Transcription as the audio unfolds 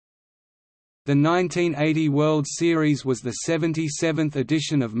The 1980 World Series was the 77th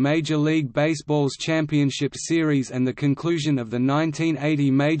edition of Major League Baseball's Championship Series and the conclusion of the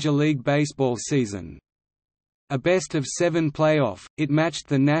 1980 Major League Baseball season. A best-of-7 playoff, it matched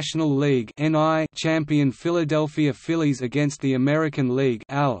the National League (NL) champion Philadelphia Phillies against the American League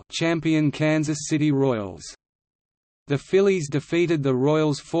 (AL) champion Kansas City Royals. The Phillies defeated the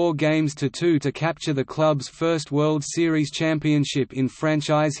Royals 4-2 to capture the club's first World Series championship in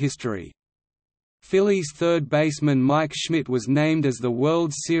franchise history. Phillies third baseman Mike Schmidt was named as the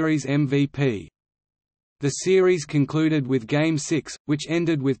World Series MVP. The series concluded with Game 6, which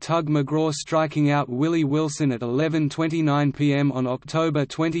ended with Tug McGraw striking out Willie Wilson at 11:29 p.m. on October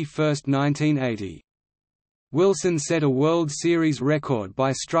 21, 1980. Wilson set a World Series record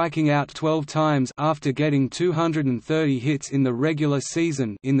by striking out 12 times after getting 230 hits in the regular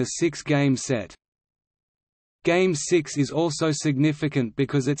season in the six-game set. Game 6 is also significant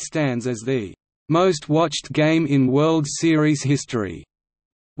because it stands as the most watched game in World Series history.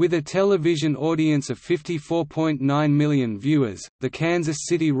 With a television audience of 54.9 million viewers, the Kansas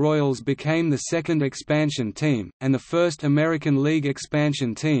City Royals became the second expansion team, and the first American League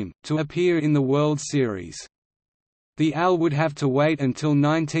expansion team, to appear in the World Series. The AL would have to wait until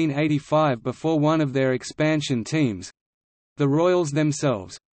 1985 before one of their expansion teams—the Royals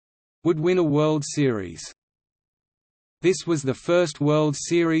themselves—would win a World Series. This was the first World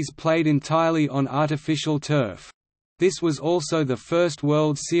Series played entirely on artificial turf. This was also the first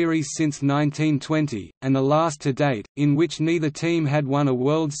World Series since 1920, and the last to date, in which neither team had won a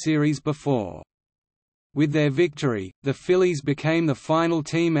World Series before. With their victory, the Phillies became the final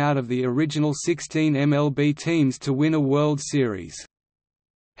team out of the original 16 MLB teams to win a World Series.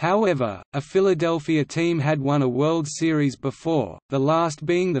 However, a Philadelphia team had won a World Series before, the last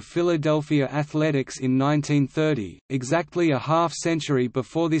being the Philadelphia Athletics in 1930. Exactly a half-century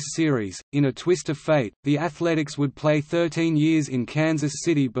before this series, in a twist of fate, the Athletics would play 13 years in Kansas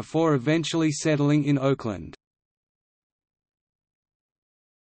City before eventually settling in Oakland.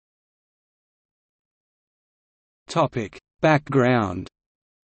 Background.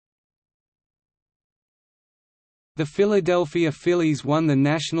 The Philadelphia Phillies won the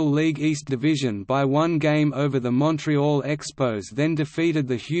National League East Division by 1 game over the Montreal Expos, then defeated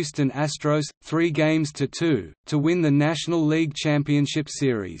the Houston Astros, 3-2, to win the National League Championship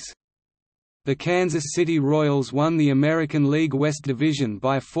Series. The Kansas City Royals won the American League West Division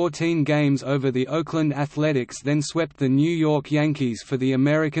by 14 games over the Oakland Athletics, then swept the New York Yankees for the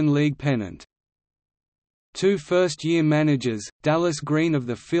American League pennant. Two first-year managers, Dallas Green of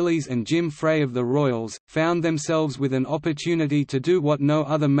the Phillies and Jim Frey of the Royals, found themselves with an opportunity to do what no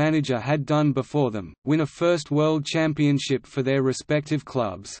other manager had done before them, win a first World Championship for their respective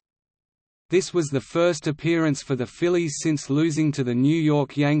clubs. This was the first appearance for the Phillies since losing to the New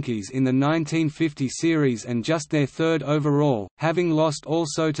York Yankees in the 1950 series and just their third overall, having lost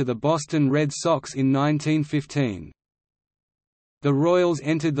also to the Boston Red Sox in 1915. The Royals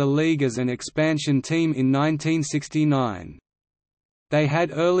entered the league as an expansion team in 1969. They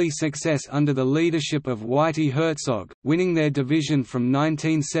had early success under the leadership of Whitey Herzog, winning their division from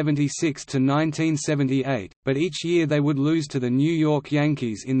 1976 to 1978, but each year they would lose to the New York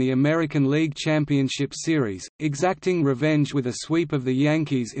Yankees in the American League Championship Series, exacting revenge with a sweep of the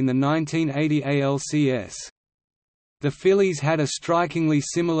Yankees in the 1980 ALCS. The Phillies had a strikingly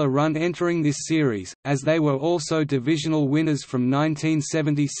similar run entering this series, as they were also divisional winners from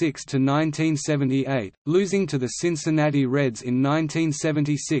 1976 to 1978, losing to the Cincinnati Reds in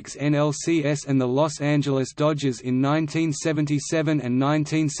 1976 NLCS and the Los Angeles Dodgers in 1977 and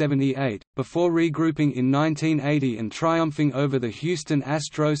 1978, before regrouping in 1980 and triumphing over the Houston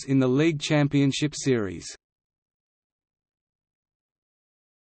Astros in the League Championship Series.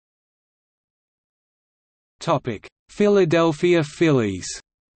 Philadelphia Phillies.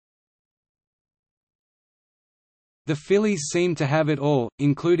 The Phillies seemed to have it all,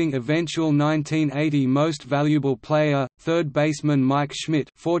 including eventual 1980 Most Valuable Player, third baseman Mike Schmidt,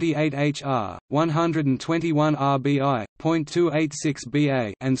 48 HR, 121 RBI, .286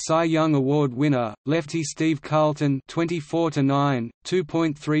 BA, and Cy Young Award winner, lefty Steve Carlton, 24-9,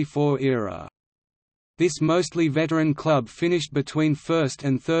 2.34 ERA. This mostly veteran club finished between first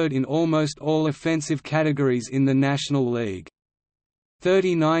and third in almost all offensive categories in the National League.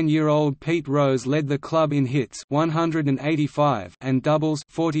 39-year-old Pete Rose led the club in hits 185 and doubles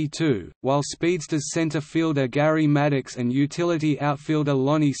 42, while speedsters center fielder Gary Maddox and utility outfielder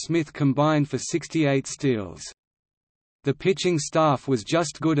Lonnie Smith combined for 68 steals. The pitching staff was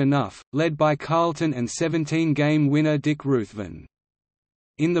just good enough, led by Carlton and 17-game winner Dick Ruthven.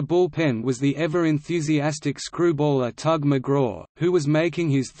 In the bullpen was the ever-enthusiastic screwballer Tug McGraw, who was making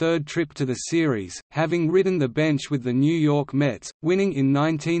his third trip to the series, having ridden the bench with the New York Mets, winning in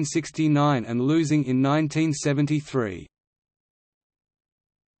 1969 and losing in 1973.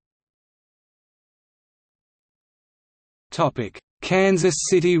 Kansas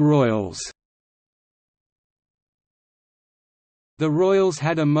City Royals. The Royals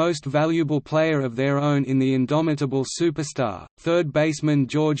had a most valuable player of their own in the indomitable superstar, third baseman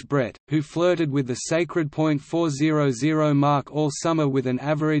George Brett, who flirted with the sacred .400 mark all summer with an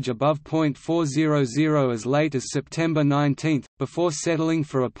average above .400 as late as September 19, before settling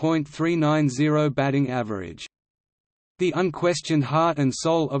for a .390 batting average. The unquestioned heart and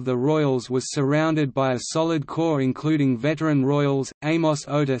soul of the Royals was surrounded by a solid core including veteran Royals, Amos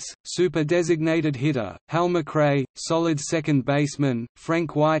Otis, super-designated hitter, Hal McRae, solid second baseman,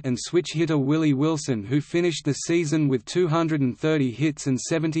 Frank White and switch hitter Willie Wilson, who finished the season with 230 hits and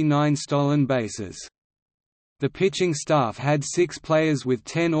 79 stolen bases. The pitching staff had 6 players with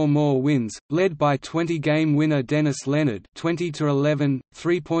 10 or more wins, led by 20-game winner Dennis Leonard (20-11,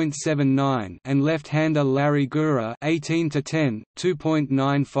 3.79) and left-hander Larry Gura (18-10,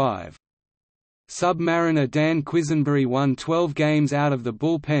 2.95). Submariner Dan Quisenberry won 12 games out of the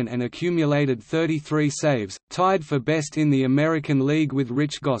bullpen and accumulated 33 saves, tied for best in the American League with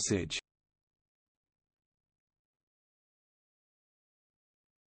Rich Gossage.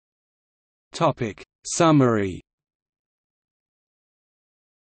 Summary.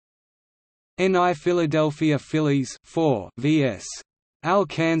 NI Philadelphia Phillies 4 vs. AL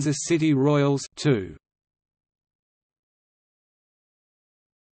Kansas City Royals 2.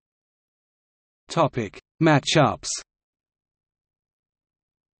 Matchups.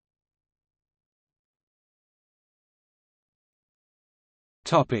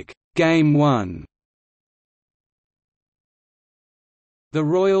 Game 1. The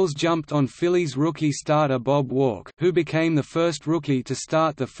Royals jumped on Phillies rookie starter Bob Walk, who became the first rookie to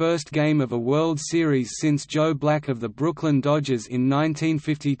start the first game of a World Series since Joe Black of the Brooklyn Dodgers in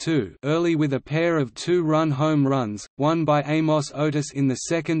 1952, early with a pair of 2-run home runs, one by Amos Otis in the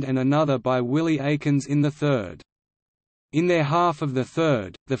second and another by Willie Aikens in the third. In their half of the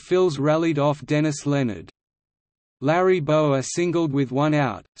third, the Phils rallied off Dennis Leonard. Larry Bowa singled with 1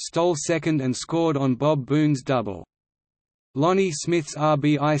 out, stole second and scored on Bob Boone's double. Lonnie Smith's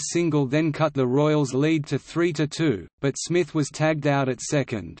RBI single then cut the Royals' lead to 3-2, but Smith was tagged out at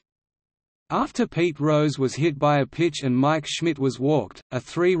second. After Pete Rose was hit by a pitch and Mike Schmidt was walked, a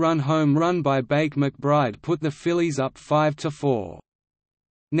 3-run home run by Bake McBride put the Phillies up 5-4.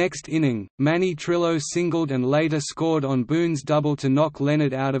 Next inning, Manny Trillo singled and later scored on Boone's double to knock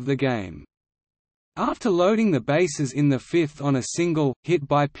Leonard out of the game. After loading the bases in the fifth on a single, hit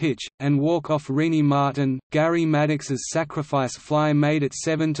by pitch, and walk-off Rennie Martin, Gary Maddox's sacrifice fly made it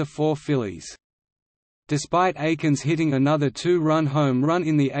 7-4 Phillies. Despite Aikens hitting another 2-run home run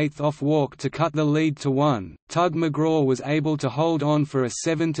in the eighth off walk to cut the lead to 1, Tug McGraw was able to hold on for a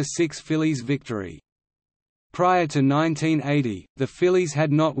 7-6 Phillies victory. Prior to 1980, the Phillies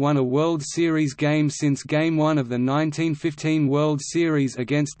had not won a World Series game since Game 1 of the 1915 World Series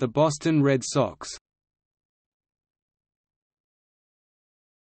against the Boston Red Sox.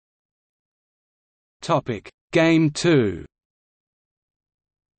 Game 2.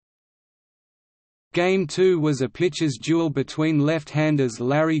 Game 2 was a pitcher's duel between left-handers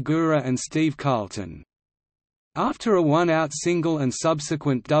Larry Gura and Steve Carlton. After a 1-out single and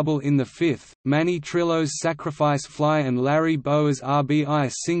subsequent double in the fifth, Manny Trillo's sacrifice fly and Larry Bowa's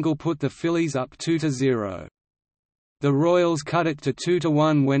RBI single put the Phillies up 2-0. The Royals cut it to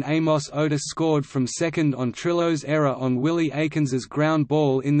 2-1 when Amos Otis scored from second on Trillo's error on Willie Aikens's ground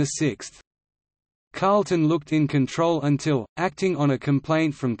ball in the sixth. Carlton looked in control until, acting on a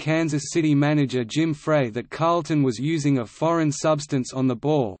complaint from Kansas City manager Jim Frey that Carlton was using a foreign substance on the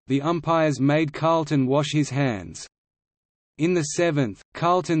ball, the umpires made Carlton wash his hands. In the seventh,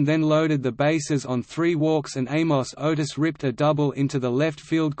 Carlton then loaded the bases on 3 walks and Amos Otis ripped a double into the left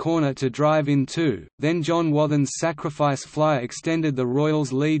field corner to drive in 2, then John Wathen's sacrifice fly extended the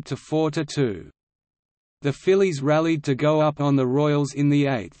Royals' lead to 4-2. The Phillies rallied to go up on the Royals in the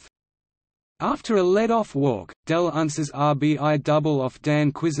eighth. After a lead-off walk, Del Unce's RBI double off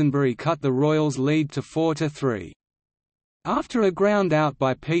Dan Quisenberry cut the Royals' lead to 4-3. After a ground out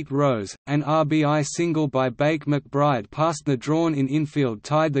by Pete Rose, an RBI single by Bake McBride past the drawn-in infield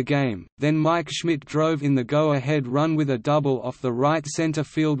tied the game, then Mike Schmidt drove in the go-ahead run with a double off the right center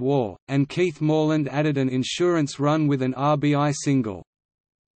field wall, and Keith Moreland added an insurance run with an RBI single.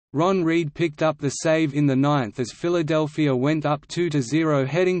 Ron Reed picked up the save in the ninth as Philadelphia went up 2-0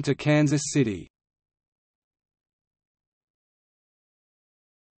 heading to Kansas City.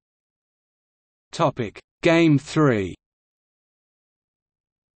 Game 3.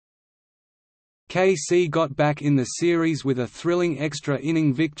 KC got back in the series with a thrilling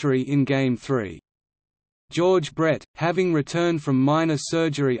extra-inning victory in Game 3. George Brett, having returned from minor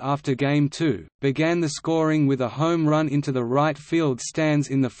surgery after Game 2, began the scoring with a home run into the right field stands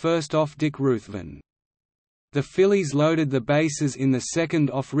in the first off Dick Ruthven. The Phillies loaded the bases in the second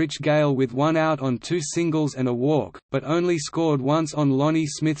off Rich Gale with 1 out on 2 singles and a walk, but only scored once on Lonnie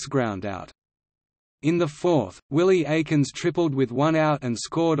Smith's groundout. In the fourth, Willie Aikens tripled with 1 out and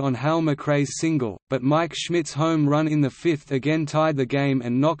scored on Hal McRae's single, but Mike Schmidt's home run in the fifth again tied the game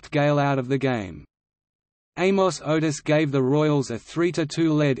and knocked Gale out of the game. Amos Otis gave the Royals a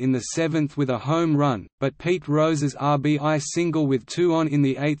 3-2 lead in the seventh with a home run, but Pete Rose's RBI single with 2 on in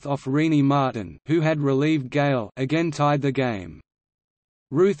the eighth off Rennie Martin, who had relieved Gale, again tied the game.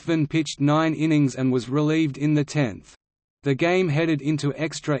 Ruthven pitched 9 innings and was relieved in the 10th. The game headed into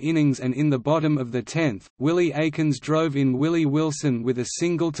extra innings and in the bottom of the 10th, Willie Aikens drove in Willie Wilson with a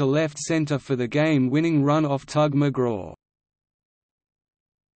single to left center for the game-winning run off Tug McGraw.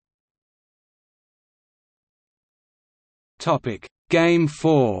 Game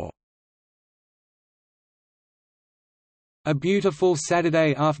 4. A beautiful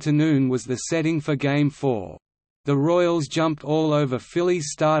Saturday afternoon was the setting for Game 4. The Royals jumped all over Phillies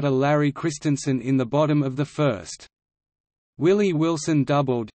starter Larry Christensen in the bottom of the first. Willie Wilson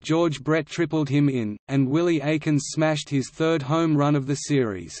doubled, George Brett tripled him in, and Willie Aikens smashed his third home run of the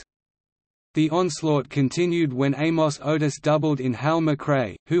series. The onslaught continued when Amos Otis doubled in Hal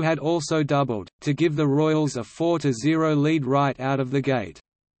McRae, who had also doubled, to give the Royals a 4-0 lead right out of the gate.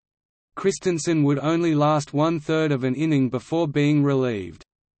 Christensen would only last 1/3 of an inning before being relieved.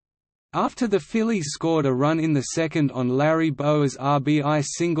 After the Phillies scored a run in the second on Larry Bowa's RBI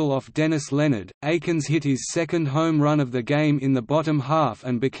single off Dennis Leonard, Aikens hit his second home run of the game in the bottom half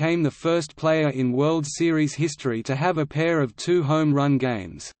and became the first player in World Series history to have a pair of 2 home run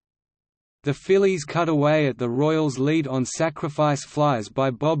games. The Phillies cut away at the Royals' lead on sacrifice flies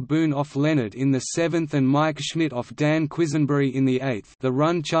by Bob Boone off Leonard in the 7th and Mike Schmidt off Dan Quisenberry in the 8th. The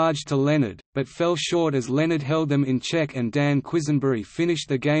run charged to Leonard, but fell short as Leonard held them in check and Dan Quisenberry finished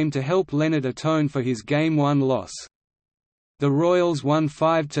the game to help Leonard atone for his Game 1 loss. The Royals won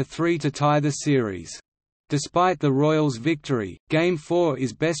 5-3 to tie the series. Despite the Royals' victory, Game 4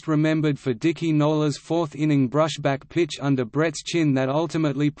 is best remembered for Dickie Nola's fourth-inning brushback pitch under Brett's chin that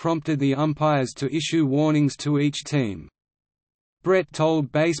ultimately prompted the umpires to issue warnings to each team. Brett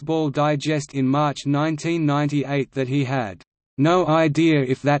told Baseball Digest in March 1998 that he had no idea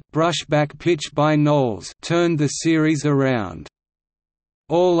if that brushback pitch by Knowles turned the series around.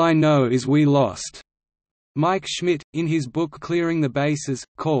 All I know is we lost. Mike Schmidt, in his book Clearing the Bases,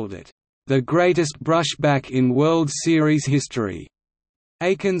 called it the greatest brushback in World Series history.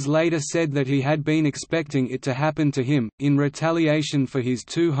 Aikens later said that he had been expecting it to happen to him, in retaliation for his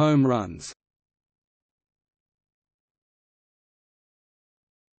 2 home runs.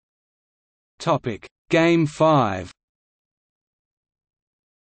 Game 5.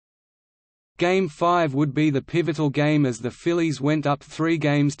 Game 5 would be the pivotal game as the Phillies went up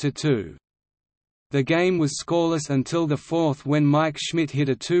 3-2. The game was scoreless until the fourth when Mike Schmidt hit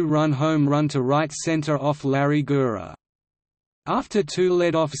a 2-run home run to right center off Larry Gura. After 2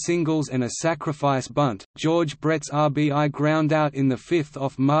 led-off singles and a sacrifice bunt, George Brett's RBI groundout in the fifth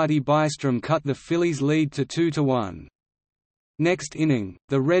off Marty Bystrom cut the Phillies' lead to 2-1. Next inning,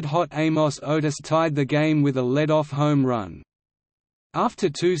 the red-hot Amos Otis tied the game with a lead-off home run. After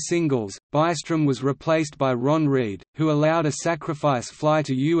 2 singles, Bystrom was replaced by Ron Reed, who allowed a sacrifice fly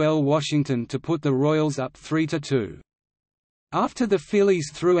to UL Washington to put the Royals up 3-2. After the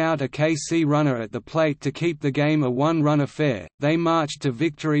Phillies threw out a KC runner at the plate to keep the game a 1-run affair, they marched to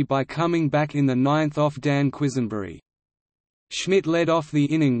victory by coming back in the 9th off Dan Quisenberry. Schmidt led off the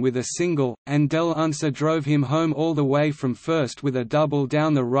inning with a single, and Del Unser drove him home all the way from first with a double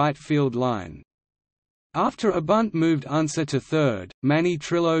down the right field line. After a bunt moved Unser to third, Manny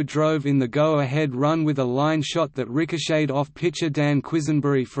Trillo drove in the go-ahead run with a line shot that ricocheted off pitcher Dan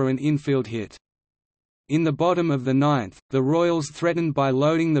Quisenberry for an infield hit. In the bottom of the 9th, the Royals threatened by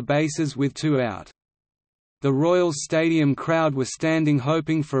loading the bases with 2 out. The Royals stadium crowd were standing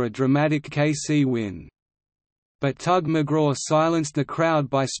hoping for a dramatic KC win. But Tug McGraw silenced the crowd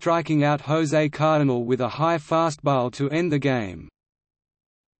by striking out Jose Cardinal with a high fastball to end the game.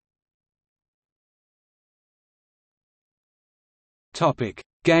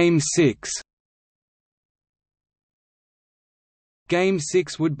 Game 6. Game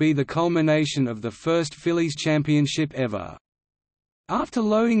 6 would be the culmination of the first Phillies championship ever. After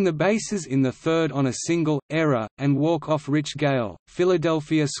loading the bases in the third on a single, error, and walk-off Rich Gale,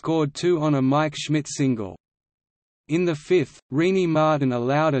 Philadelphia scored 2 on a Mike Schmidt single. In the fifth, Rennie Martin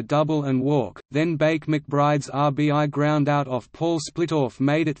allowed a double and walk, then Bake McBride's RBI groundout off Paul Splittorff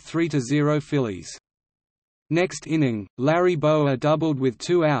made it 3-0 Phillies. Next inning, Larry Bowa doubled with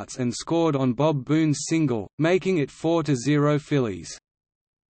 2 outs and scored on Bob Boone's single, making it 4-0 Phillies.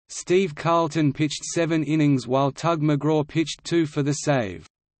 Steve Carlton pitched 7 innings while Tug McGraw pitched 2 for the save.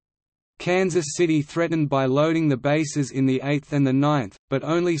 Kansas City threatened by loading the bases in the 8th and the 9th, but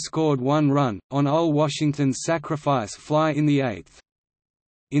only scored 1 run, on Al Washington's sacrifice fly in the 8th.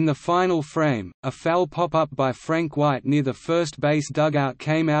 In the final frame, a foul pop-up by Frank White near the first base dugout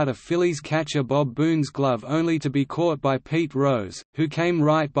came out of Phillies catcher Bob Boone's glove only to be caught by Pete Rose, who came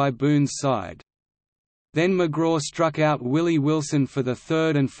right by Boone's side. Then McGraw struck out Willie Wilson for the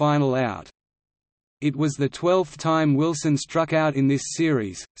third and final out. It was the 12th time Wilson struck out in this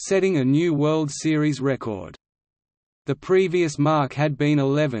series, setting a new World Series record. The previous mark had been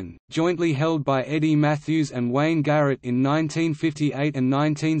 11, jointly held by Eddie Matthews and Wayne Garrett in 1958 and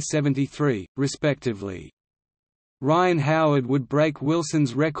 1973, respectively. Ryan Howard would break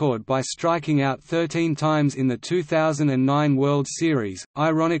Wilson's record by striking out 13 times in the 2009 World Series,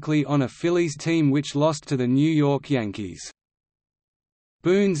 ironically on a Phillies team which lost to the New York Yankees.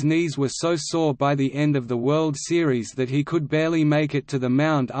 Boone's knees were so sore by the end of the World Series that he could barely make it to the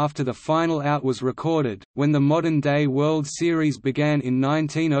mound after the final out was recorded. When the modern-day World Series began in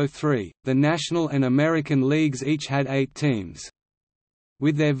 1903, the National and American Leagues each had 8 teams.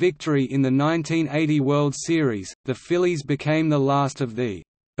 With their victory in the 1980 World Series, the Phillies became the last of the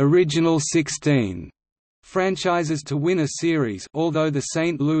original 16 franchises to win a series, although the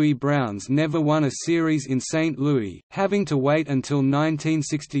St. Louis Browns never won a series in St. Louis, having to wait until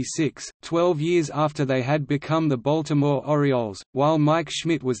 1966, 12 years after they had become the Baltimore Orioles. While Mike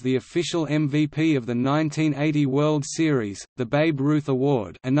Schmidt was the official MVP of the 1980 World Series, the Babe Ruth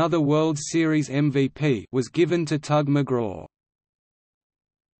Award, another World Series MVP, was given to Tug McGraw.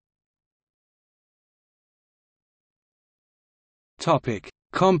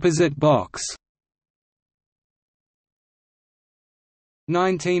 Composite box.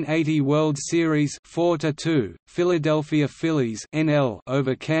 1980 World Series 4-2, Philadelphia Phillies (NL)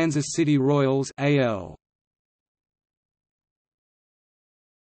 over Kansas City Royals (AL).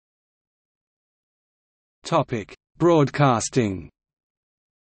 Topic: Broadcasting.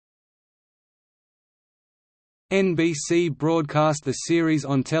 NBC broadcast the series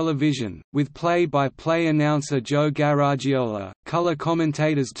on television, with play-by-play announcer Joe Garagiola, color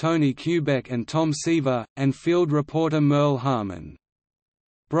commentators Tony Kubek and Tom Seaver, and field reporter Merle Harmon.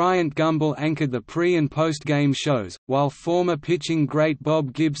 Bryant Gumbel anchored the pre- and post-game shows, while former pitching great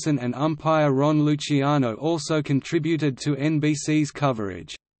Bob Gibson and umpire Ron Luciano also contributed to NBC's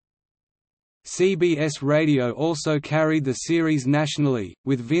coverage. CBS Radio also carried the series nationally,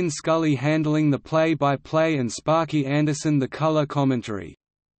 with Vin Scully handling the play-by-play and Sparky Anderson the color commentary.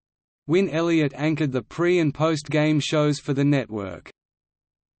 Win Elliott anchored the pre- and post-game shows for the network.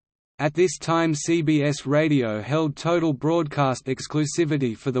 At this time CBS Radio held total broadcast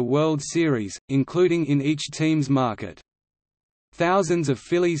exclusivity for the World Series, including in each team's market. Thousands of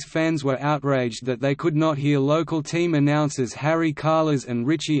Phillies fans were outraged that they could not hear local team announcers Harry Carles and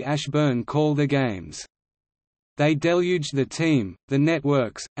Richie Ashburn call the games. They deluged the team, the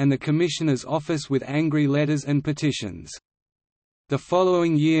networks, and the commissioner's office with angry letters and petitions. The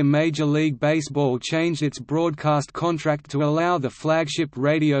following year Major League Baseball changed its broadcast contract to allow the flagship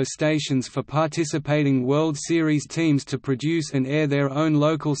radio stations for participating World Series teams to produce and air their own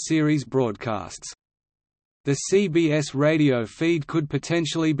local series broadcasts. The CBS radio feed could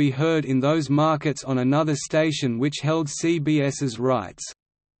potentially be heard in those markets on another station which held CBS's rights.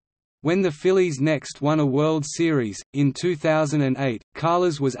 When the Phillies next won a World Series, in 2008,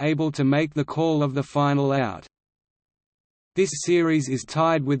 Carles was able to make the call of the final out. This series is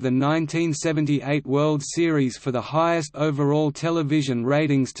tied with the 1978 World Series for the highest overall television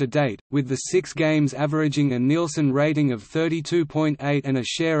ratings to date, with the 6 games averaging a Nielsen rating of 32.8 and a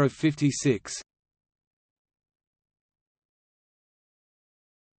share of 56.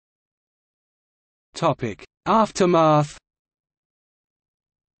 Aftermath.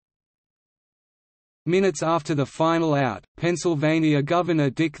 Minutes after the final out, Pennsylvania Governor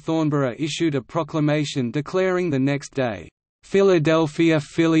Dick Thornburgh issued a proclamation declaring the next day, "Philadelphia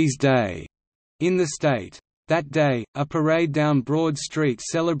Phillies Day," in the state. That day, a parade down Broad Street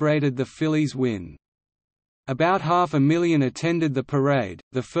celebrated the Phillies' win. About 500,000 attended the parade,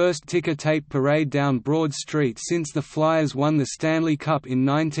 the first ticker-tape parade down Broad Street since the Flyers won the Stanley Cup in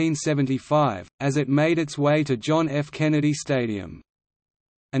 1975, as it made its way to John F. Kennedy Stadium.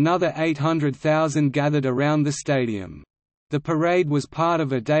 Another 800,000 gathered around the stadium. The parade was part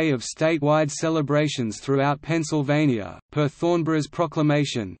of a day of statewide celebrations throughout Pennsylvania. Per Thornborough's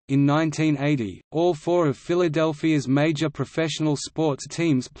proclamation, in 1980, all four of Philadelphia's major professional sports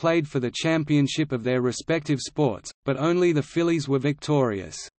teams played for the championship of their respective sports, but only the Phillies were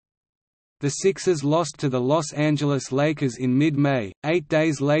victorious. The Sixers lost to the Los Angeles Lakers in mid-May, 8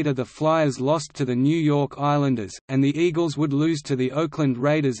 days later the Flyers lost to the New York Islanders, and the Eagles would lose to the Oakland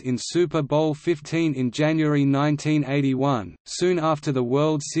Raiders in Super Bowl XV in January 1981. Soon after the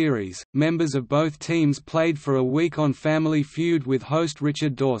World Series, members of both teams played for a week on Family Feud with host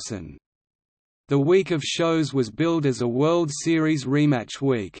Richard Dawson. The week of shows was billed as a World Series rematch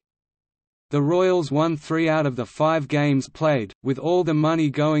week. The Royals won 3 out of the 5 games played, with all the money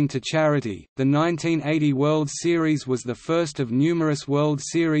going to charity. The 1980 World Series was the first of numerous World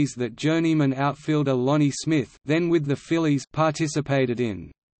Series that journeyman outfielder Lonnie Smith, then with the Phillies, participated in.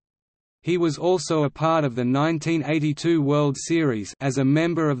 He was also a part of the 1982 World Series as a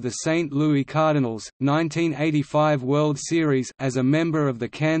member of the St. Louis Cardinals, 1985 World Series as a member of the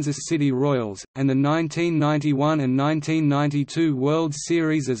Kansas City Royals, and the 1991 and 1992 World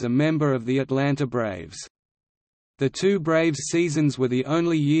Series as a member of the Atlanta Braves. The two Braves seasons were the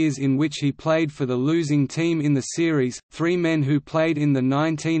only years in which he played for the losing team in the series. 3 men who played in the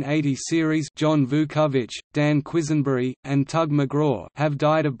 1980 series, John Vukovich, Dan Quisenberry, and Tug McGraw, have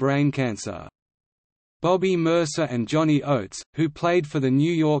died of brain cancer. Bobby Mercer and Johnny Oates, who played for the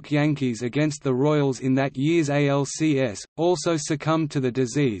New York Yankees against the Royals in that year's ALCS, also succumbed to the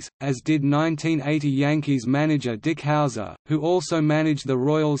disease, as did 1980 Yankees manager Dick Howser, who also managed the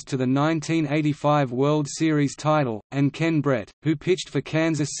Royals to the 1985 World Series title, and Ken Brett, who pitched for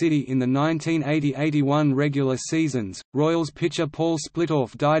Kansas City in the 1980–81 regular seasons. Royals pitcher Paul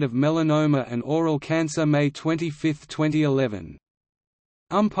Splitoff died of melanoma and oral cancer May 25, 2011.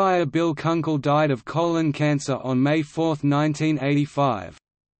 Umpire Bill Kunkel died of colon cancer on May 4, 1985.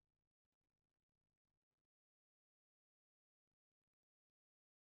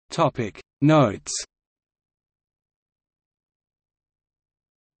 Topic Notes.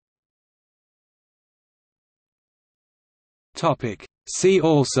 Topic See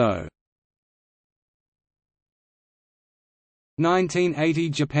also 1980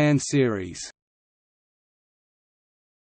 Japan Series.